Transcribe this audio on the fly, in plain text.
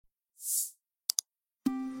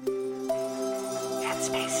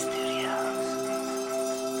Headspace Studios.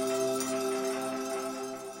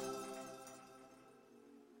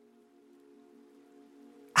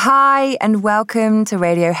 Hi, and welcome to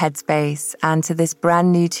Radio Headspace and to this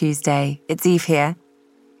brand new Tuesday. It's Eve here.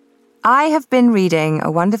 I have been reading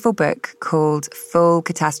a wonderful book called Full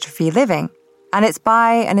Catastrophe Living, and it's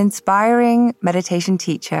by an inspiring meditation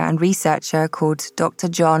teacher and researcher called Dr.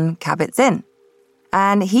 Jon Kabat-Zinn.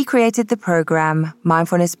 And he created the program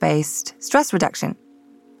Mindfulness-Based Stress Reduction.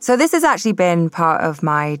 So this has actually been part of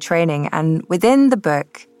my training, and within the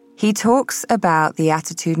book, he talks about the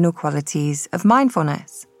attitudinal qualities of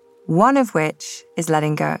mindfulness, one of which is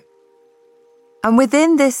letting go. And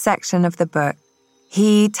within this section of the book,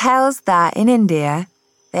 he tells that in India,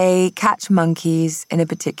 they catch monkeys in a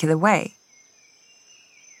particular way.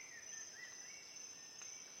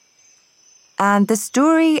 And the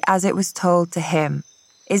story, as it was told to him,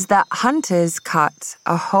 is that hunters cut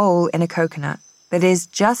a hole in a coconut that is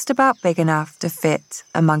just about big enough to fit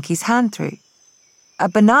a monkey's hand through. A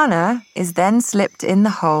banana is then slipped in the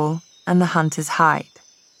hole and the hunters hide.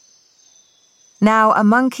 Now, a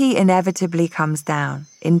monkey inevitably comes down,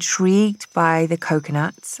 intrigued by the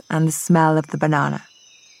coconut and the smell of the banana,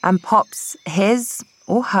 and pops his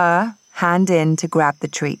or her hand in to grab the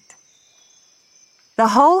treat. The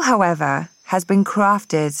hole, however, has been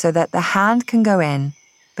crafted so that the hand can go in,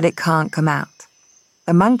 but it can't come out.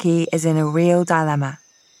 The monkey is in a real dilemma.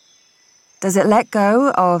 Does it let go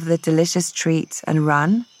of the delicious treat and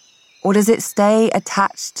run, or does it stay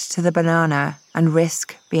attached to the banana and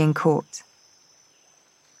risk being caught?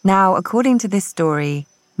 Now, according to this story,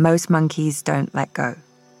 most monkeys don't let go.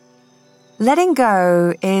 Letting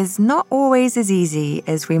go is not always as easy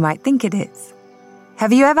as we might think it is.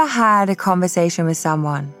 Have you ever had a conversation with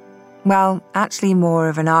someone? Well, actually more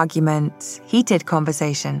of an argument, heated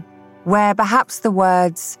conversation, where perhaps the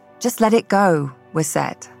words, "just let it go," were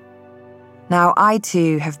said. Now, I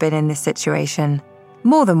too have been in this situation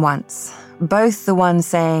more than once, both the one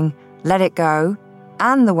saying, "let it go,"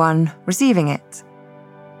 and the one receiving it.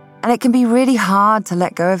 And it can be really hard to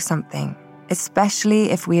let go of something, especially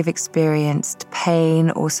if we have experienced pain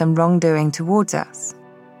or some wrongdoing towards us.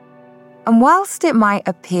 And whilst it might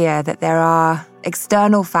appear that there are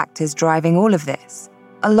external factors driving all of this,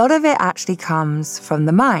 a lot of it actually comes from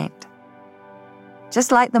the mind.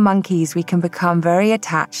 Just like the monkeys, we can become very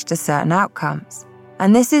attached to certain outcomes.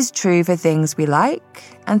 And this is true for things we like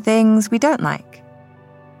and things we don't like.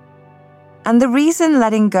 And the reason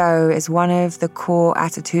letting go is one of the core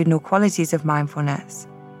attitudinal qualities of mindfulness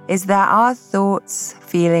is that our thoughts,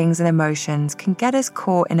 feelings, and emotions can get us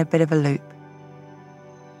caught in a bit of a loop.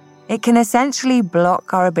 It can essentially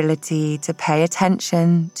block our ability to pay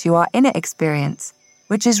attention to our inner experience,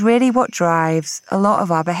 which is really what drives a lot of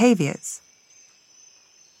our behaviors.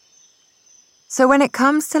 So when it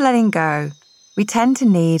comes to letting go, we tend to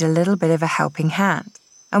need a little bit of a helping hand.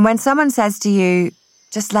 And when someone says to you,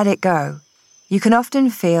 "just let it go," you can often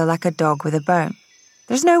feel like a dog with a bone.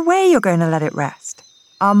 There's no way you're going to let it rest.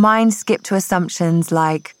 Our minds skip to assumptions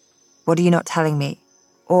like, "what are you not telling me?"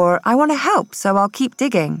 Or, "I want to help, so I'll keep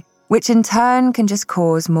digging," which in turn can just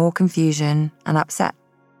cause more confusion and upset.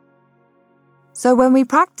 So when we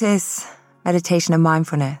practice meditation and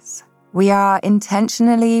mindfulness, we are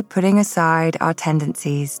intentionally putting aside our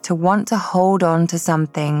tendencies to want to hold on to some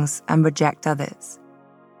things and reject others.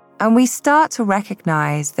 And we start to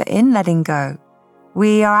recognize that in letting go,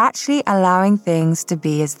 we are actually allowing things to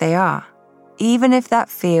be as they are, even if that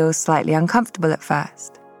feels slightly uncomfortable at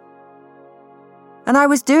first. And I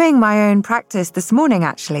was doing my own practice this morning,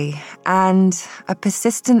 actually, and a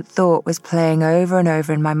persistent thought was playing over and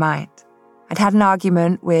over in my mind. I'd had an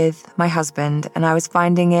argument with my husband, and I was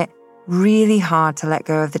finding it really hard to let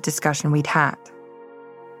go of the discussion we'd had.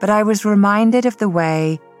 But I was reminded of the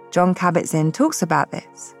way Jon Kabat-Zinn talks about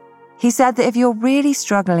this. He said that if you're really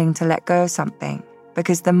struggling to let go of something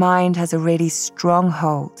because the mind has a really strong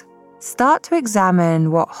hold, start to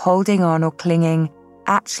examine what holding on or clinging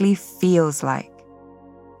actually feels like.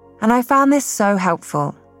 And I found this so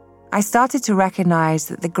helpful. I started to recognize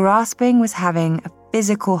that the grasping was having a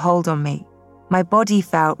physical hold on me. My body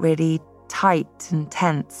felt really tight and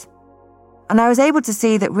tense. And I was able to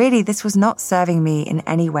see that really this was not serving me in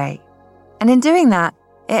any way. And in doing that,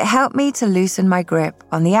 it helped me to loosen my grip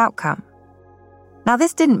on the outcome. Now,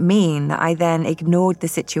 this didn't mean that I then ignored the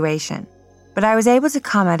situation, but I was able to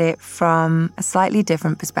come at it from a slightly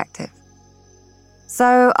different perspective.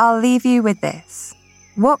 So I'll leave you with this.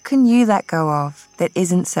 What can you let go of that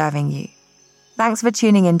isn't serving you? Thanks for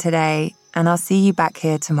tuning in today, and I'll see you back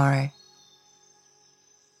here tomorrow.